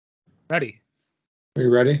Ready. Are you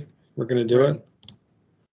ready? We're going to do Ready.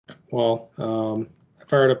 it. Well, I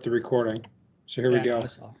fired up the recording. So here we go.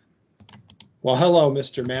 Well, hello,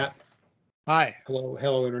 Mr. Matt. Hi.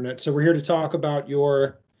 Hello, Internet. So we're here to talk about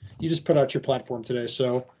you just put out your platform today.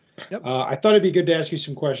 So Yep. I thought it'd be good to ask you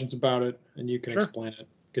some questions about it and you can Sure. explain it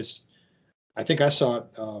because I think I saw it.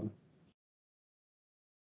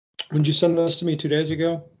 When did you send this to me 2 days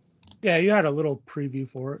ago? Yeah, you had a little preview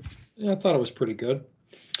for it. Yeah, I thought it was pretty good.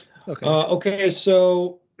 Okay. Okay,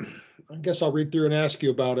 so I guess I'll read through and ask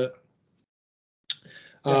you about it.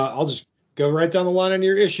 I'll just go right down the line on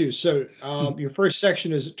your issues. So your first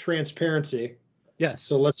section is transparency. Yes.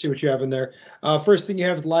 So let's see what you have in there. First thing you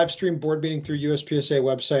have is live stream board meeting through USPSA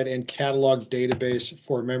website and catalog database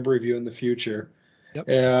for member review in the future.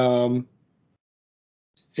 Yep.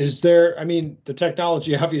 Is there, I mean, the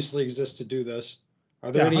technology obviously exists to do this.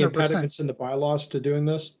 Are there any 100%. impediments in the bylaws to doing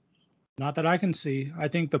this? Not that I can see. I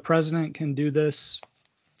think the president can do this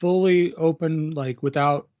fully open, like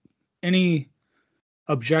without any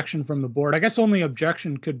objection from the board. I guess only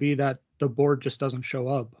objection could be that the board just doesn't show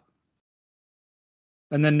up.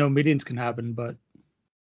 And then no meetings can happen, but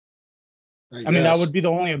I mean, that would be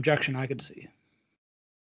the only objection I could see.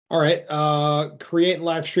 All right. Create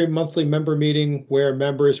live stream monthly member meeting where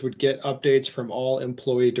members would get updates from all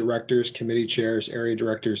employee directors, committee chairs, area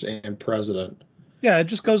directors, and president. Yeah, it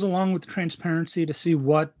just goes along with transparency to see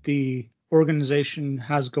what the organization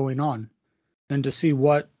has going on and to see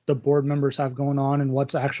what the board members have going on and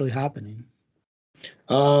what's actually happening.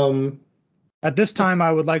 At this time,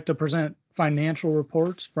 I would like to present financial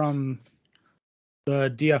reports from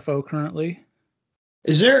the DFO currently.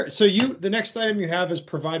 Is there, so the next item you have is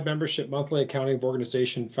provide membership monthly accounting of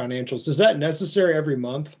organization financials. Is that necessary every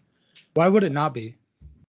month? Why would it not be?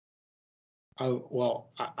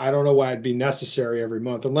 Well, I don't know why it'd be necessary every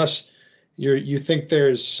month unless you think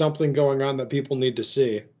there's something going on that people need to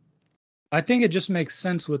see. I think it just makes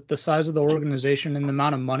sense with the size of the organization and the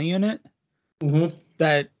amount of money in it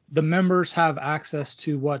that the members have access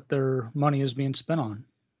to what their money is being spent on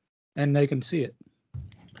and they can see it.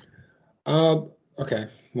 Okay.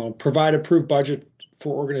 Well, provide approved budget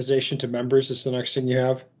for organization to members is the next thing you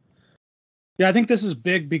have. Yeah, I think this is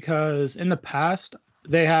big because in the past,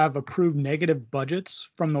 they have approved negative budgets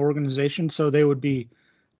from the organization. So they would be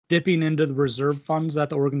dipping into the reserve funds that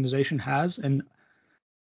the organization has. And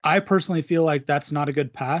I personally feel like that's not a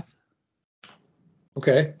good path.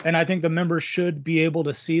 Okay. And I think the members should be able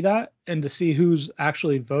to see that and to see who's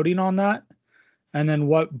actually voting on that. And then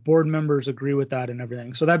what board members agree with that and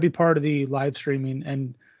everything. So that'd be part of the live streaming.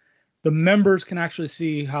 And the members can actually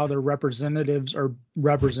see how their representatives are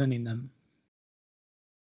representing them.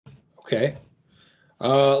 Okay.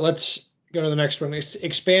 Let's go to the next one.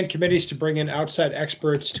 Expand committees to bring in outside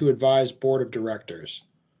experts to advise board of directors.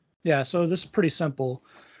 Yeah, so this is pretty simple.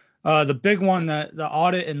 The big one, the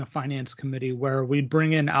audit and the finance committee, where we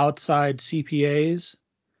bring in outside CPAs.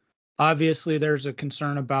 Obviously, there's a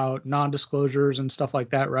concern about non-disclosures and stuff like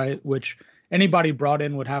that, right? Which anybody brought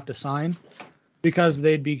in would have to sign because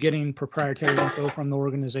they'd be getting proprietary info from the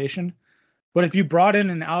organization. But if you brought in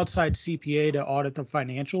an outside CPA to audit the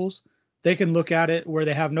financials, they can look at it where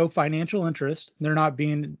they have no financial interest. They're not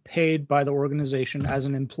being paid by the organization as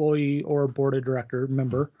an employee or a board of director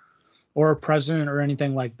member or a president or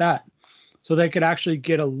anything like that. So they could actually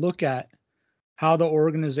get a look at how the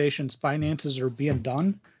organization's finances are being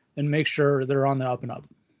done and make sure they're on the up and up.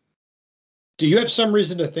 Do you have some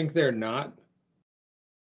reason to think they're not?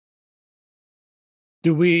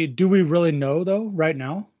 Do we really know though right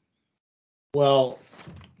now? Well,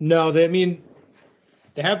 no, they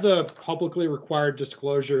have the publicly required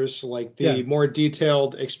disclosures, like the more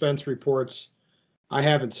detailed expense reports. I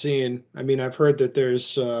haven't seen. I mean, I've heard that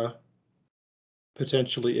there's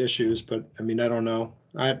potentially issues, but I mean, I don't know.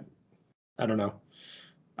 I don't know.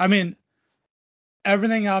 I mean,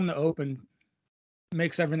 everything out in the open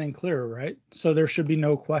makes everything clearer, right? So there should be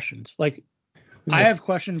no questions. Like, I have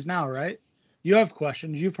questions now, right? You have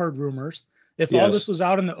questions. You've heard rumors. If all this was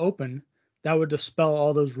out in the open, that would dispel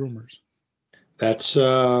all those rumors. That's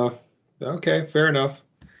okay. Fair enough.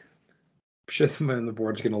 I'm sure the man on the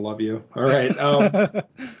board's going to love you. All right.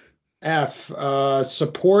 F,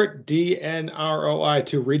 support DNROI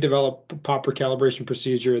to redevelop Popper calibration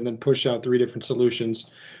procedure and then push out 3 different solutions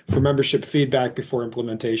for membership feedback before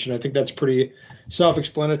implementation. I think that's pretty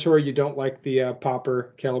self-explanatory. You don't like the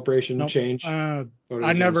Popper calibration change?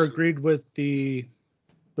 I never agreed with the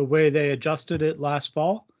way they adjusted it last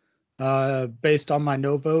fall based on my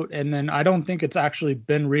no vote. And then I don't think it's actually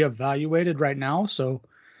been reevaluated right now. So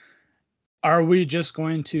are we just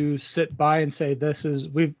going to sit by and say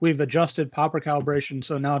we've adjusted popper calibration,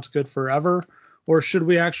 so now it's good forever? Or should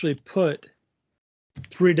we actually put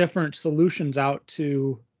 3 different solutions out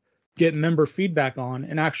to get member feedback on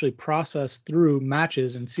and actually process through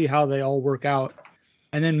matches and see how they all work out?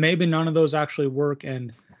 And then maybe none of those actually work,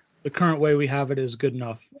 and the current way we have it is good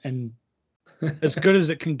enough and as good as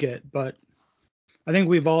it can get. But I think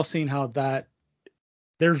we've all seen how that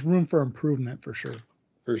there's room for improvement for sure.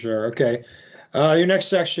 For sure. Okay. Your next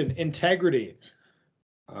section, integrity.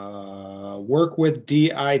 Work with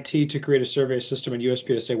DIT to create a survey system on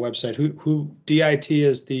USPSA website. Who DIT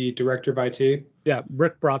is the director of IT? Yeah,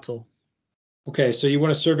 Rick Brotzel. Okay, so you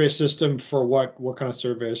want a survey system for what? What kind of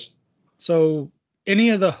surveys? So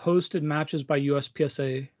any of the hosted matches by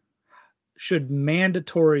USPSA should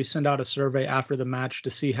mandatory send out a survey after the match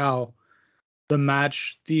to see how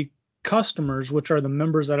the customers, which are the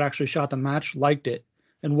members that actually shot the match, liked it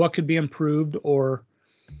and what could be improved or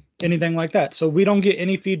anything like that. So we don't get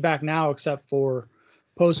any feedback now except for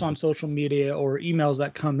posts on social media or emails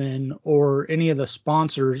that come in or any of the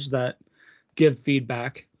sponsors that give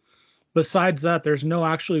feedback. Besides that, there's no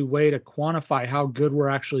actually way to quantify how good we're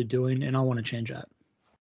actually doing, and I want to change that.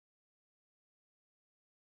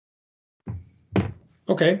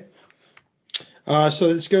 Okay.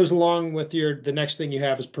 So this goes along with the next thing you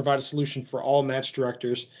have is provide a solution for all match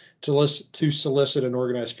directors to solicit and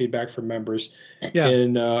organize feedback from members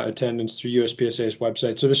in attendance through USPSA's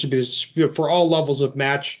website. So this should be for all levels of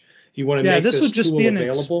match. You want to make this would just tool be an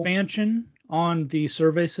available? Expansion on the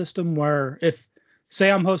survey system where if,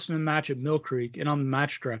 say, I'm hosting a match at Mill Creek and I'm the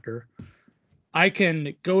match director, I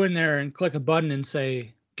can go in there and click a button and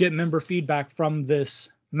say, get member feedback from this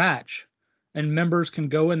match. And members can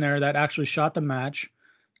go in there that actually shot the match,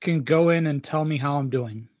 can go in and tell me how I'm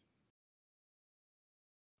doing.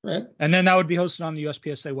 Right. And then that would be hosted on the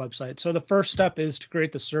USPSA website. So the first step is to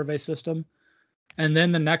create the survey system. And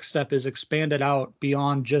then the next step is expand it out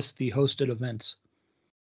beyond just the hosted events.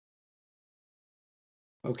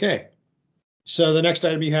 Okay. So the next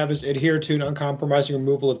item you have is adhere to an uncompromising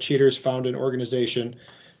removal of cheaters found in organization.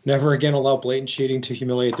 Never again allow blatant cheating to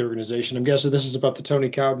humiliate the organization. I'm guessing this is about the Tony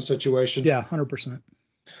Cowden situation. Yeah, 100%.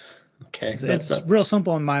 Okay. It's real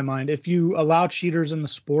simple in my mind. If you allow cheaters in the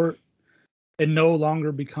sport, it no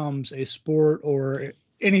longer becomes a sport or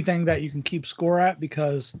anything that you can keep score at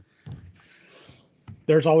because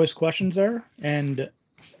there's always questions there. And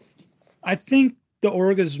I think the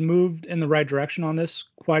org has moved in the right direction on this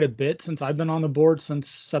quite a bit since I've been on the board since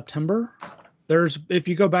September. If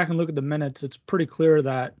you go back and look at the minutes, it's pretty clear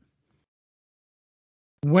that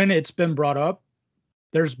when it's been brought up,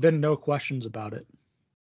 there's been no questions about it.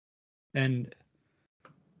 And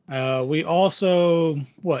we also,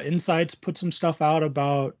 Insights put some stuff out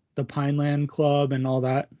about the Pineland Club and all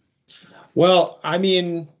that. Well, I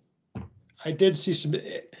mean, I did see some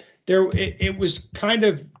there. It was kind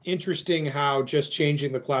of interesting how just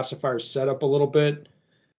changing the classifier setup a little bit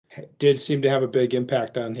did seem to have a big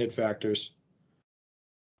impact on hit factors.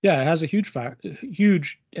 Yeah, it has a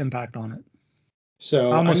huge impact on it.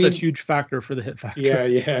 So I almost said huge factor for the hit factor.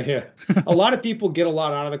 Yeah. A lot of people get a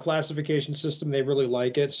lot out of the classification system. They really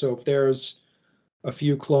like it. So if there's a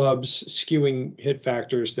few clubs skewing hit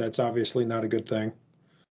factors, that's obviously not a good thing.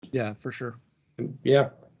 Yeah, for sure. Yeah.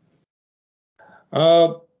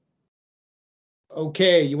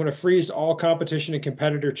 Okay, you want to freeze all competition and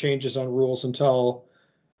competitor changes on rules until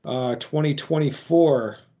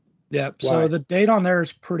 2024. Yeah, so the date on there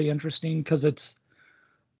is pretty interesting because it's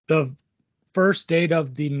the first date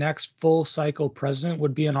of the next full cycle president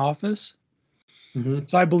would be in office. Mm-hmm.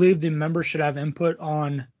 So I believe the members should have input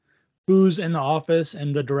on who's in the office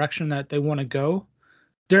and the direction that they want to go.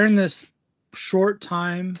 During this short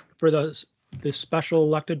time for the special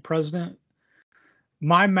elected president,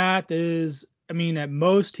 my math is, I mean, at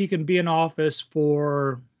most he can be in office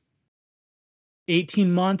for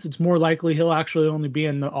 18 months. It's more likely he'll actually only be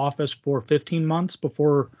in the office for 15 months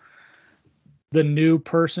before the new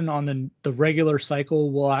person on the regular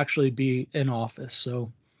cycle will actually be in office.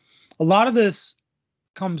 So a lot of this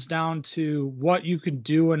comes down to what you can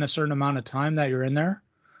do in a certain amount of time that you're in there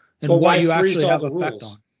and what you actually have effect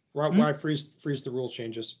on. Why freeze the rule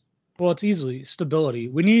changes? Well, it's easily stability.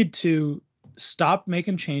 We need to stop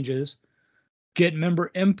making changes, get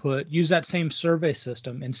member input, use that same survey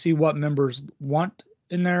system and see what members want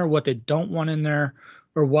in there, what they don't want in there,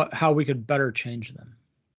 or how we could better change them.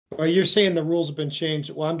 Well, you're saying the rules have been changed.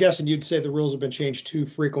 Well, I'm guessing you'd say the rules have been changed too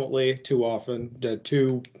frequently, too often,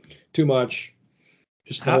 too much.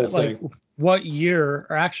 Just the whole thing. What year,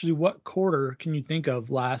 or actually what quarter can you think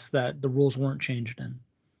of last that the rules weren't changed in?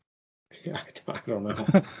 I don't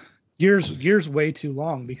know. Years way too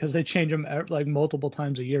long because they change them like multiple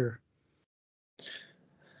times a year.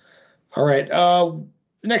 All right.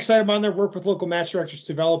 The next item on there, work with local match directors to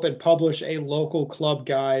develop and publish a local club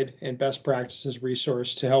guide and best practices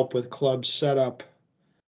resource to help with club setup.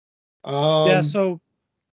 Yeah, so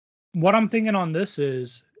what I'm thinking on this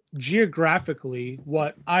is geographically,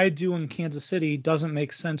 what I do in Kansas City doesn't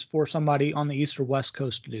make sense for somebody on the East or West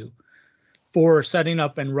Coast to do for setting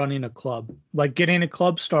up and running a club. Like getting a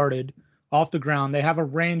club started off the ground, they have a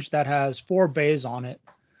range that has 4 bays on it.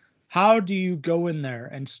 How do you go in there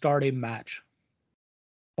and start a match?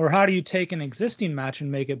 Or how do you take an existing match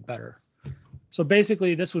and make it better? So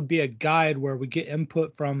basically, this would be a guide where we get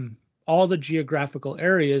input from all the geographical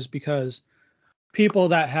areas, because people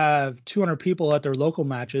that have 200 people at their local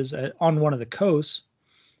matches on one of the coasts,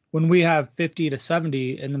 when we have 50 to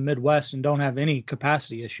 70 in the Midwest and don't have any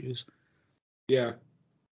capacity issues. Yeah.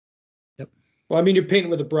 Yep. Well, I mean, you're painting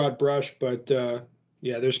with a broad brush, but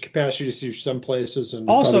yeah, there's capacity to some places and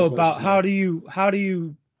also about how do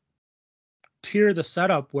you tier the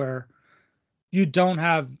setup where you don't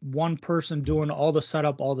have one person doing all the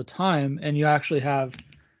setup all the time, and you actually have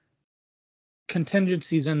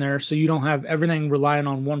contingencies in there, so you don't have everything relying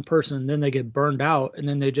on one person, and then they get burned out and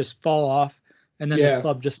then they just fall off, and then the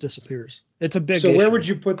club just disappears. It's a big issue. Where would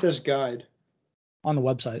you put this guide? On the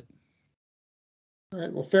website. All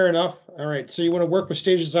right, well, fair enough. All right, so you want to work with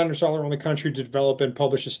stage designers all around the country to develop and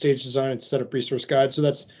publish a stage design and setup resource guide. So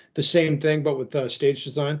that's the same thing, but with stage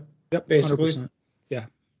design. Yep, basically. 100%. Yeah.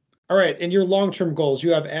 All right, and your long-term goals,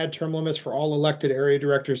 you have add term limits for all elected area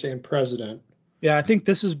directors and president. Yeah, I think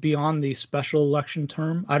this is beyond the special election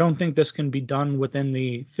term. I don't think this can be done within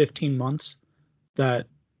the 15 months that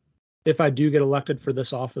if I do get elected for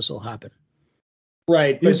this office will happen.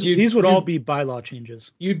 Right. These would all be bylaw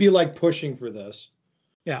changes. You'd be like pushing for this.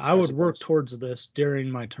 Yeah, I would work towards this during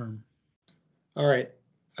my term. All right.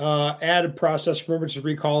 Add a process for members to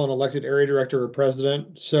recall an elected area director or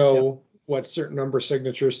president. So what certain number of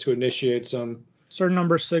signatures to initiate some? Certain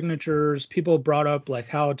number of signatures. People brought up like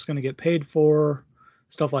how it's going to get paid for,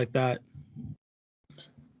 stuff like that.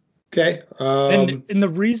 Okay. And the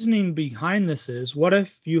reasoning behind this is, what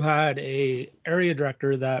if you had a area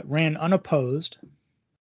director that ran unopposed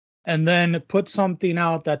and then put something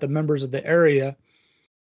out that the members of the area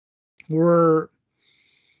were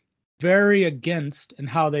very against in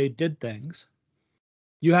how they did things?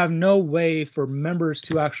 You have no way for members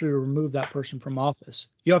to actually remove that person from office.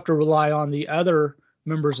 You have to rely on the other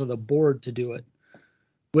members of the board to do it,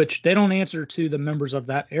 which they don't answer to the members of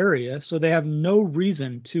that area, so they have no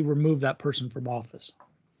reason to remove that person from office.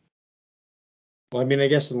 Well, I mean, I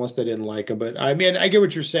guess unless they didn't like him, but I mean, I get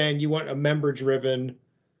what you're saying. You want a member-driven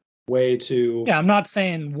way to... Yeah, I'm not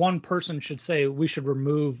saying one person should say we should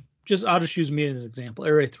remove, I'll just use me as an example,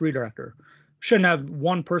 Area 3 director. Shouldn't have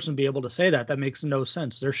one person be able to say that. That makes no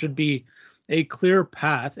sense. There should be a clear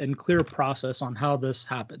path and clear process on how this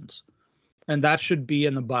happens. And that should be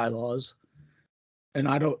in the bylaws. And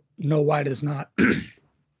I don't know why it is not.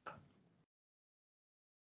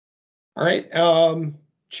 All right.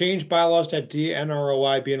 Change bylaws to have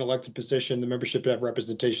DNROI be an elected position. The membership to have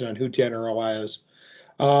representation on who DNROI is.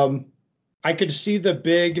 I could see the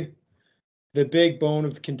big bone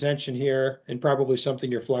of contention here, and probably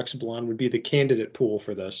something you're flexible on, would be the candidate pool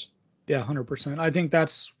for this. Yeah, 100%. I think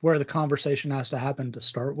that's where the conversation has to happen to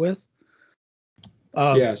start with.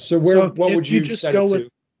 Yeah. So what would you just set go it to? with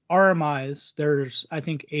RMIs, there's I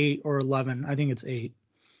think 8 or 11. I think it's 8.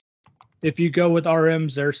 If you go with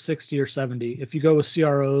RMs, there's 60 or 70. If you go with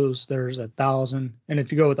CROs, there's 1,000, and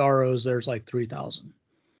if you go with ROs, there's like 3,000.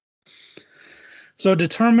 So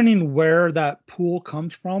determining where that pool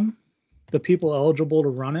comes from, the people eligible to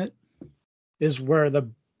run it, is where the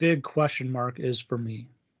big question mark is for me.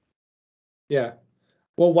 Yeah.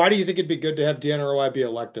 Well, why do you think it'd be good to have DNROI be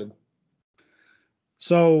elected?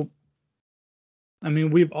 So, I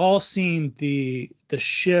mean, we've all seen the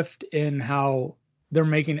shift in how they're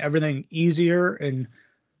making everything easier and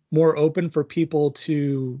more open for people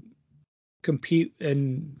to compete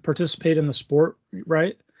and participate in the sport,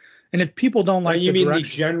 right? And if people don't like, you mean the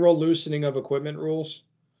general loosening of equipment rules?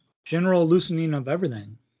 General loosening of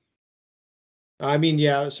everything. I mean,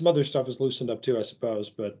 yeah, some other stuff is loosened up too, I suppose,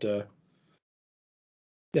 but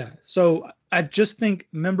yeah. So I just think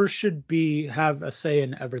members should have a say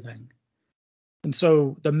in everything. And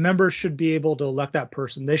so the members should be able to elect that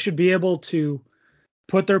person. They should be able to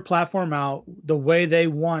put their platform out the way they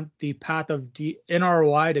want the path of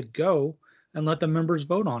NROI to go, and let the members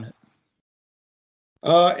vote on it.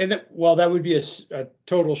 And that would be a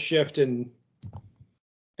total shift in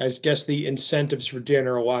I guess the incentives for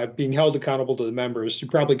DNROI being held accountable to the members. You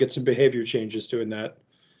probably get some behavior changes doing that.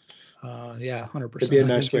 Yeah, 100%. It'd be a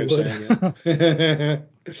nice way of saying it.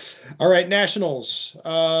 All right, nationals.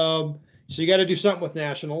 So you got to do something with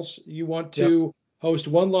nationals. You want to host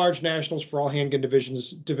one large nationals for all handgun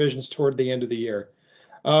divisions toward the end of the year.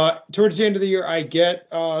 Towards the end of the year, I get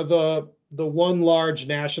the one large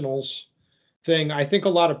nationals thing. I think a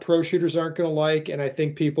lot of pro shooters aren't going to like, and I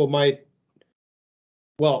think people might.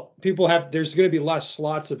 Well, there's going to be less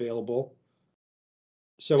slots available.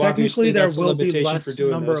 So technically, there that's will be less for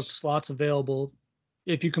doing number this. of slots available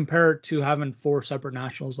if you compare it to having 4 separate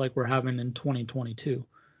nationals like we're having in 2022.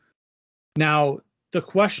 Now, the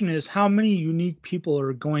question is, how many unique people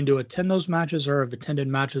are going to attend those matches or have attended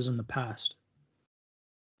matches in the past?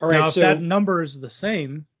 All right. Now, if that number is the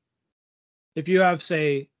same, if you have,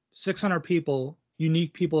 say, 600 people,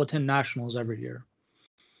 unique people attend nationals every year,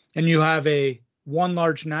 and you have one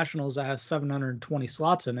large nationals that has 720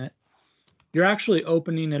 slots in it, you're actually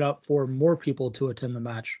opening it up for more people to attend the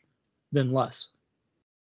match than less.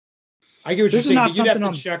 I get what you're saying, but you'd have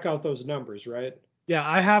to check out those numbers, right? Yeah,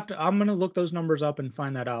 I'm going to look those numbers up and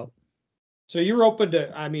find that out. So you're open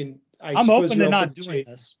to, I'm open to not doing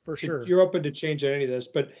this for sure. You're open to change any of this,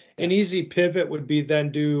 but an easy pivot would be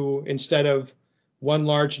then instead of one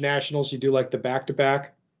large nationals, you do like the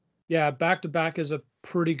back-to-back. Yeah, back-to-back is a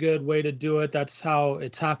pretty good way to do it. That's how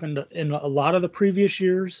it's happened in a lot of the previous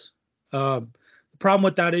years. The problem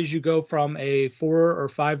with that is you go from a 4 or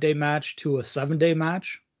 5 day match to a 7 day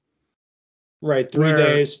match. Right, 3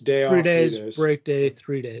 days, day 3 off, days, 3 days, break day,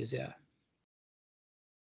 3 days. Yeah.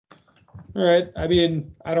 All right. I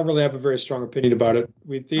don't really have a very strong opinion about it.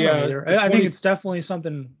 I think it's definitely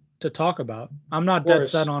something to talk about. I'm not dead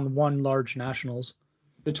set on one large nationals.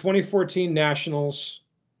 The 2014 nationals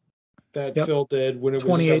that Phil did when it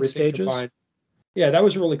was 28 everything stages. Combined. Yeah, that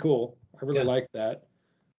was really cool. I really liked that.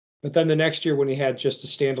 But then the next year when he had just a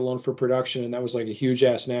standalone for production, and that was like a huge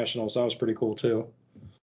ass nationals, that was pretty cool too.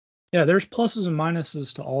 Yeah, there's pluses and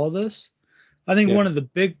minuses to all of this. I think one of the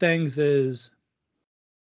big things is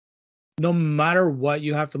no matter what,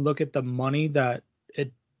 you have to look at the money that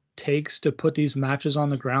it takes to put these matches on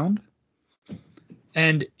the ground.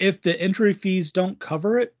 And if the entry fees don't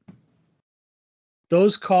cover it,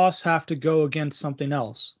 those costs have to go against something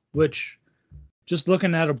else, which, just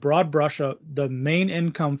looking at a broad brush, the main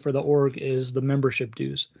income for the org is the membership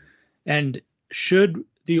dues. And should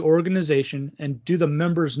the organization, and do the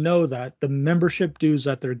members know that the membership dues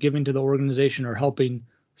that they're giving to the organization are helping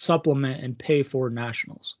supplement and pay for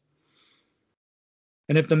nationals?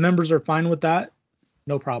 And if the members are fine with that,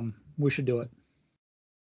 no problem. We should do it.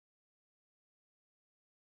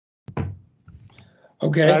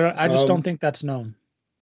 Okay. I just don't think that's known.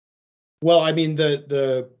 Well,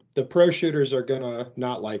 the pro shooters are gonna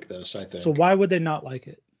not like this, I think. So why would they not like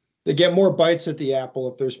it? They get more bites at the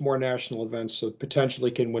apple if there's more national events, so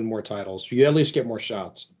potentially can win more titles. You at least get more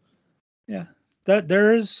shots. Yeah. That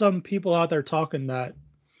there is some people out there talking that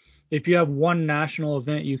if you have one national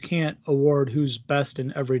event, you can't award who's best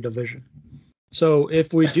in every division. So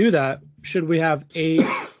if we do that, should we have 8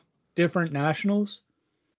 different nationals?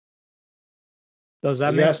 Does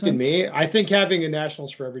that make sense? You're asking me? I think having a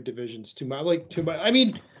nationals for every division is too much.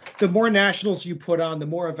 The more nationals you put on, the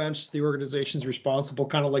more events the organization's responsible.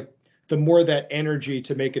 Kind of like the more that energy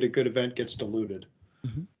to make it a good event gets diluted.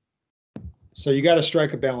 Mm-hmm. So you got to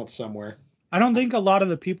strike a balance somewhere. I don't think a lot of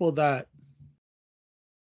the people that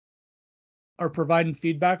are providing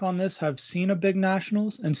feedback on this have seen a big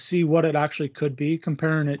nationals and see what it actually could be,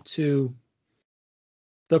 comparing it to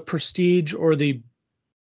the prestige or the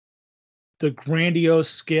grandiose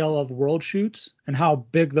scale of world shoots and how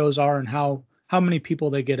big those are and how many people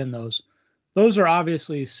they get in those. Those are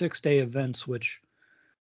obviously 6-day events, which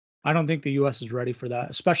I don't think the U.S. is ready for that,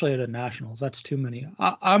 especially at a nationals. That's too many.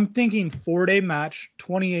 I'm thinking 4-day match,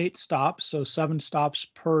 28 stops, so 7 stops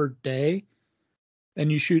per day,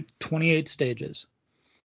 and you shoot 28 stages.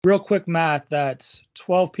 Real quick math, that's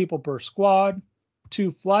 12 people per squad,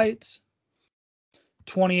 2 flights,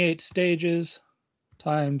 28 stages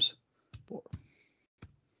times 4.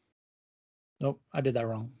 Nope, I did that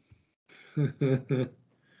wrong.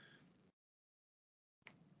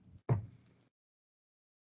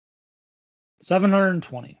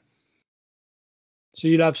 720. So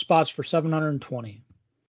you'd have spots for 720.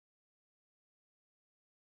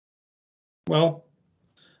 Well,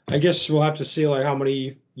 I guess we'll have to see like how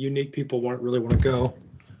many unique people really want to go.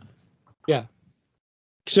 Yeah.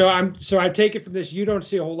 So I take it from this, you don't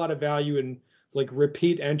see a whole lot of value in like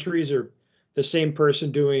repeat entries or the same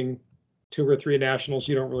person doing 2 or 3 nationals.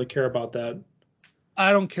 You don't really care about that.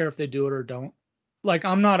 I don't care if they do it or don't. like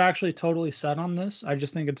I'm not actually totally set on this. I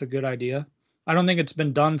just think it's a good idea. I don't think it's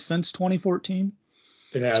been done since 2014.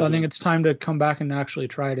 It So I hasn't. think it's time to come back and actually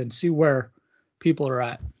try it and see where people are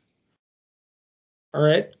at. All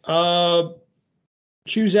right.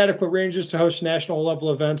 Choose adequate ranges to host national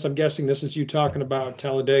level events. I'm guessing this is you talking about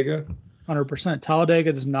Talladega. 100%. Talladega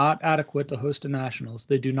is not adequate to host a nationals.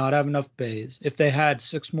 They do not have enough bays. If they had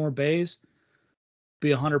 6 more bays, be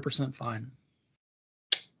 100% fine.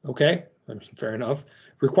 Okay, fair enough.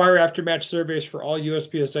 Require aftermatch surveys for all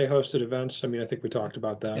USPSA hosted events. I mean, I think we talked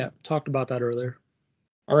about that. Yeah, talked about that earlier.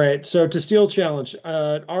 All right, so to Steel Challenge,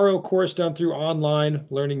 RO course done through online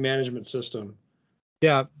learning management system.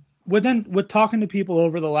 Yeah, with talking to people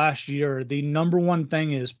over the last year, the number one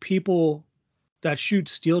thing is people that shoot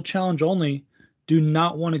Steel Challenge only do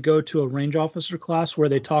not want to go to a range officer class where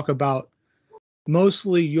they talk about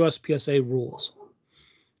mostly USPSA rules.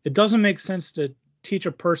 It doesn't make sense to teach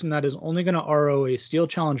a person that is only going to RO a Steel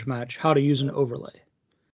Challenge match how to use an overlay.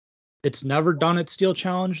 It's never done at Steel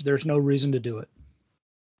Challenge. There's no reason to do it.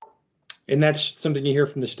 And that's something you hear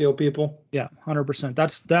from the Steel people? Yeah, 100%.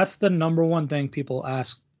 That's the number one thing people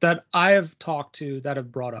ask that I have talked to that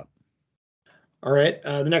have brought up. All right.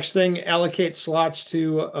 The next thing, allocate slots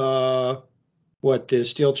to the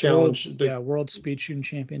Steel Challenge? World Speed Shooting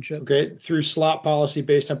Championship. Okay, through slot policy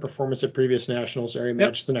based on performance at previous nationals, area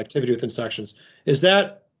matches, and activity within sections. Is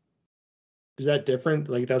that different?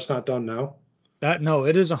 Like that's not done now? No,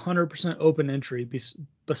 it is 100% open entry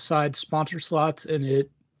besides sponsor slots, and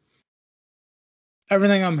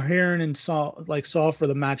everything I'm hearing and saw for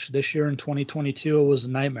the match this year in 2022, it was a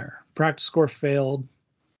nightmare. Practice score failed.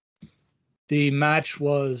 The match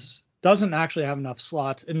doesn't actually have enough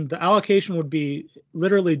slots, and the allocation would be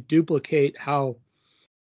literally duplicate how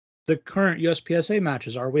the current USPSA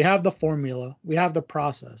matches are. We have the formula, we have the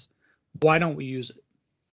process. Why don't we use it?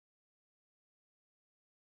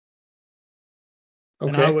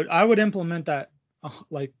 Okay. And I would implement that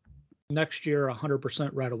like next year 100%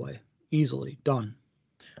 right away, easily done.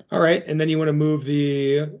 All right, and then you want to move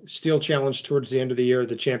the Steel Challenge towards the end of the year,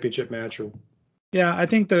 the championship match. Yeah, I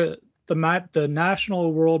think the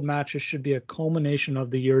national world matches should be a culmination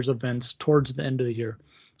of the year's events towards the end of the year.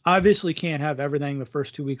 Obviously, can't have everything the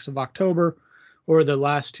first 2 weeks of October or the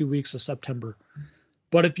last 2 weeks of September.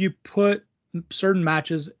 But if you put certain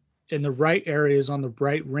matches in the right areas on the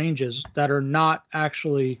right ranges that are not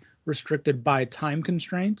actually restricted by time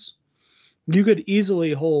constraints, you could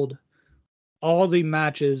easily hold all the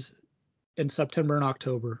matches in September and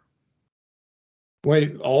October.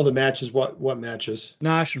 Wait, all the matches? What matches?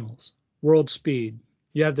 Nationals, World Speed.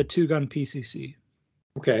 You have the 2-gun PCC.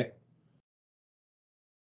 Okay.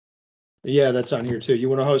 Yeah, that's on here too. You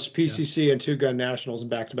want to host PCC and 2-gun nationals in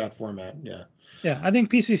back-to-back format. Yeah. Yeah, I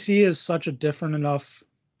think PCC is such a different enough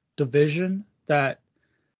division that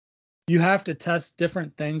you have to test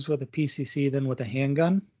different things with a PCC than with a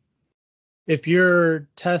handgun. If you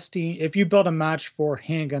build a match for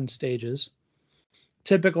handgun stages,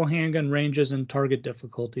 typical handgun ranges and target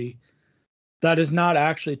difficulty, that is not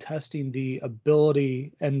actually testing the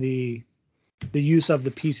ability and the use of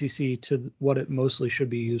the PCC to what it mostly should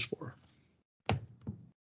be used for.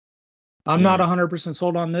 I'm not 100%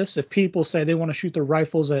 sold on this. If people say they want to shoot their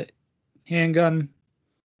rifles at handgun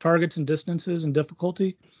targets and distances and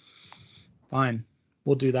difficulty, fine,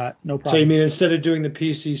 we'll do that. No problem. So you mean instead of doing the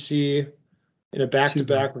PCC in a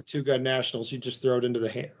back-to-back with 2-gun nationals, you just throw it into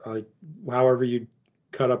the however you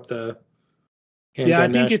cut up the handgun? Yeah,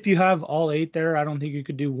 I think if you have all 8 there, I don't think you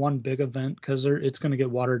could do one big event because it's going to get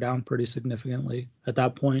watered down pretty significantly at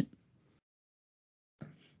that point.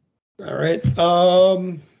 All right.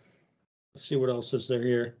 Let's see what else is there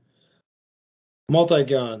here.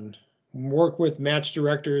 Multi-gun. Work with match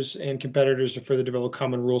directors and competitors to further develop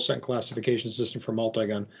common rule set and classification system for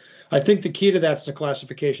multi-gun. I think the key to that's the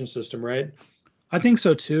classification system, right? I think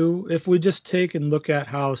so too. If we just take and look at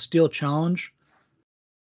how Steel Challenge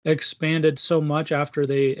expanded so much after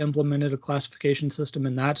they implemented a classification system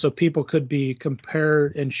in that, so people could be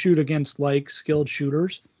compared and shoot against like skilled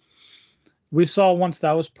shooters. We saw once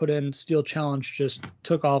that was put in, Steel Challenge just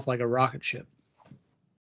took off like a rocket ship.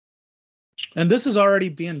 And this is already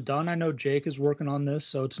being done. I know Jake is working on this,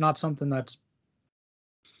 so it's not something that's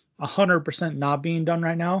 100% not being done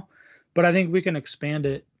right now. But I think we can expand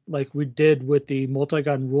it like we did with the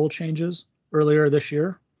multi-gun rule changes earlier this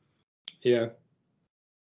year. Yeah.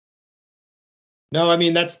 No, I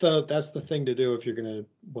mean that's the thing to do if you're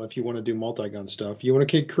if you want to do multi-gun stuff. You want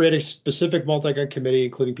to create a specific multi-gun committee,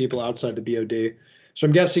 including people outside the BOD. So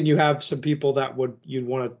I'm guessing you have some people that you'd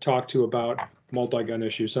want to talk to about multi-gun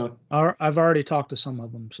issues, huh? I've already talked to some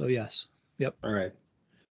of them, so yes. Yep. All right.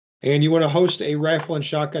 And you want to host a Rifle and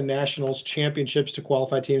Shotgun Nationals Championships to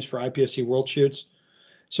qualify teams for IPSC World Shoots.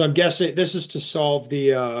 So I'm guessing this is to solve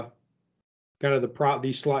the kind of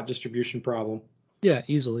the slot distribution problem. Yeah,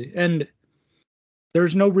 easily. And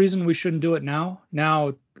there's no reason we shouldn't do it now.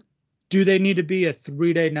 Now, do they need to be a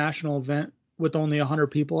 3-day national event with only 100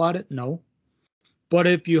 people at it? No. But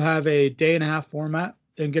if you have a day-and-a-half format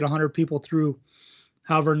and get 100 people through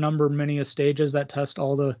however many of stages that test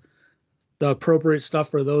all the appropriate stuff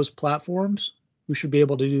for those platforms, we should be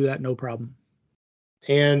able to do that no problem.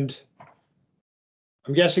 And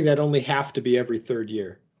I'm guessing that only have to be every third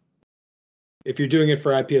year if you're doing it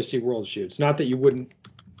for IPSC World Shoots. Not that you wouldn't.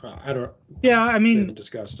 I don't. Yeah, I mean, we haven't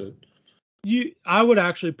discussed it. I would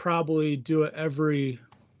actually probably do it every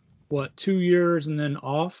 2 years and then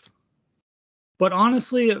off. But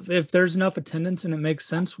honestly, if there's enough attendance and it makes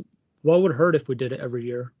sense, what would hurt if we did it every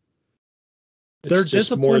year? There are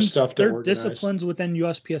disciplines within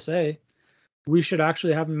USPSA. We should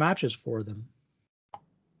actually have matches for them.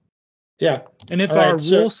 Yeah. And if our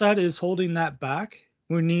rule set is holding that back,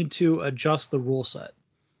 we need to adjust the rule set.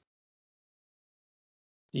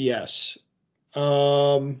 Yes.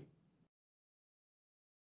 I'm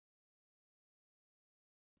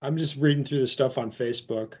just reading through the stuff on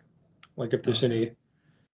Facebook. Like if there's any.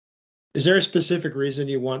 Is there a specific reason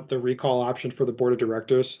you want the recall option for the board of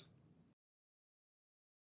directors?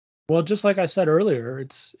 Well, just like I said earlier,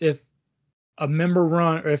 it's if a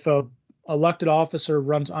elected officer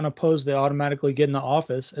runs unopposed, they automatically get in the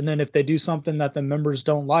office. And then if they do something that the members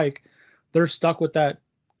don't like, they're stuck with that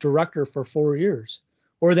director for 4 years.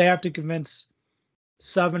 Or they have to convince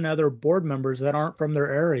 7 other board members that aren't from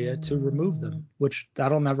their area to remove them, which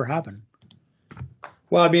that'll never happen.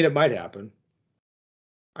 Well, I mean, it might happen.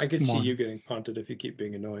 I could see you getting punted if you keep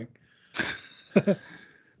being annoying.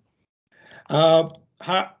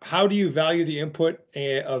 How do you value the input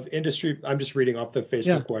of industry? I'm just reading off the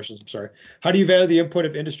Facebook questions. I'm sorry. How do you value the input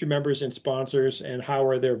of industry members and sponsors, and how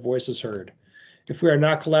are their voices heard? If we are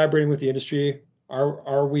not collaborating with the industry,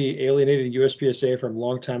 are we alienating USPSA from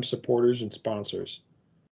longtime supporters and sponsors?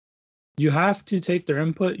 You have to take their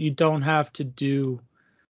input. You don't have to do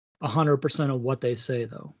 100% of what they say,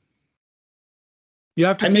 though. You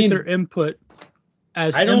have to take their input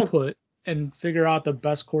as input and figure out the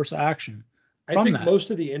best course of action. I think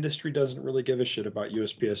most of the industry doesn't really give a shit about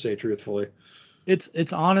USPSA, truthfully.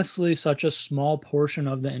 It's honestly such a small portion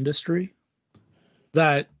of the industry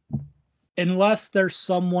that unless there's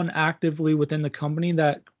someone actively within the company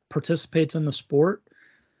that participates in the sport,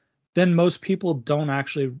 then most people don't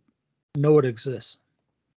actually know it exists.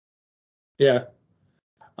 Yeah.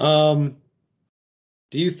 Do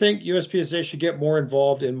you think USPSA should get more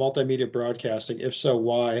involved in multimedia broadcasting? If so,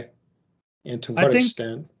 why? And to what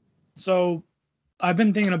extent? So I've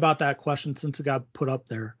been thinking about that question since it got put up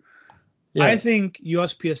there. Yeah. I think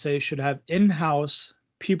USPSA should have in-house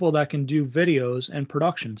people that can do videos and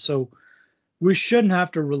production. So we shouldn't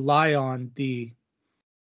have to rely on the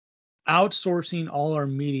outsourcing all our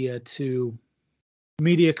media to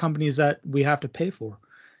media companies that we have to pay for.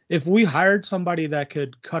 If we hired somebody that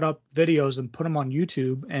could cut up videos and put them on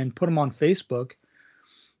YouTube and put them on Facebook,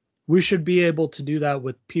 we should be able to do that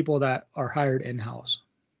with people that are hired in-house.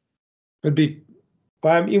 But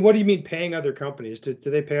I mean, what do you mean paying other companies? Do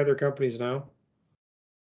they pay other companies now?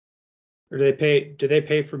 Or do they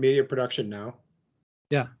pay for media production now?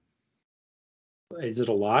 Yeah. Is it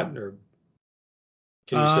a lot, or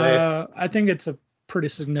can you say? I think it's a pretty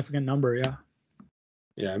significant number, yeah.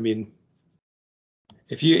 Yeah, I mean,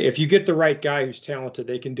 if you get the right guy who's talented,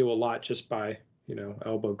 they can do a lot just by,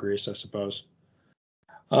 elbow grease, I suppose.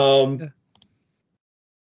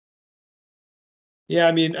 Yeah,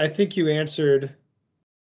 I mean, I think you answered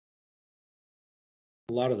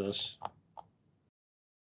a lot of this.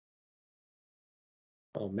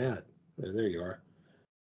 Oh, Matt, there you are.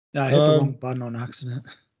 Yeah, I hit the wrong button on accident.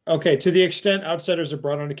 Okay, to the extent outsiders are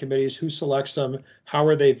brought onto committees, who selects them? How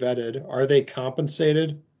are they vetted? Are they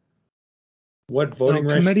compensated? What voting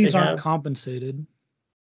rights committees they have? aren't compensated.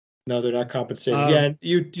 No, they're not compensated. Yeah,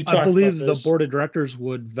 you talked I believe about this. The board of directors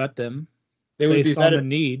would vet them. They would based be vetted, on the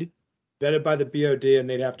need. Vetted by the BOD, and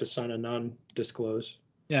they'd have to sign a non-disclose.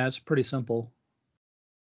 Yeah, it's pretty simple.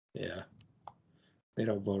 Yeah, they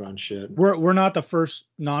don't vote on shit. We're not the first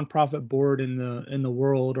nonprofit board in the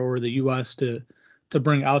world or the U.S. to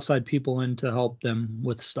bring outside people in to help them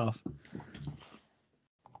with stuff.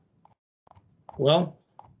 Well,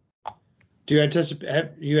 do you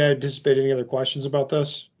anticipate any other questions about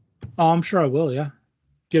this? Oh, I'm sure I will. Yeah,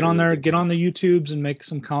 get on there, get on the YouTubes, and make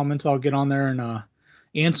some comments. I'll get on there and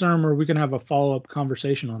answer them, or we can have a follow-up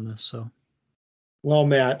conversation on this. So, Well,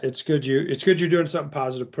 Matt, it's good you're doing something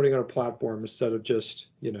positive, putting on a platform instead of just,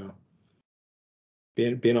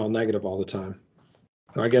 being all negative all the time.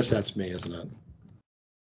 I guess that's me, isn't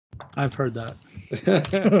I've heard that.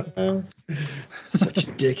 it? Such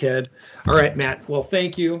a dickhead. All right, Matt. Well,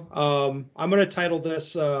 thank you. I'm going to title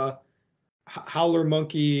this Howler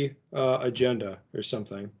Monkey Agenda or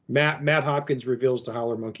something. Matt Hopkins reveals the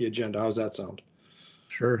Howler Monkey Agenda. How's that sound?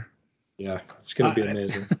 Sure. Yeah, it's going to be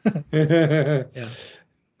amazing. Yeah.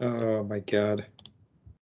 Oh my God.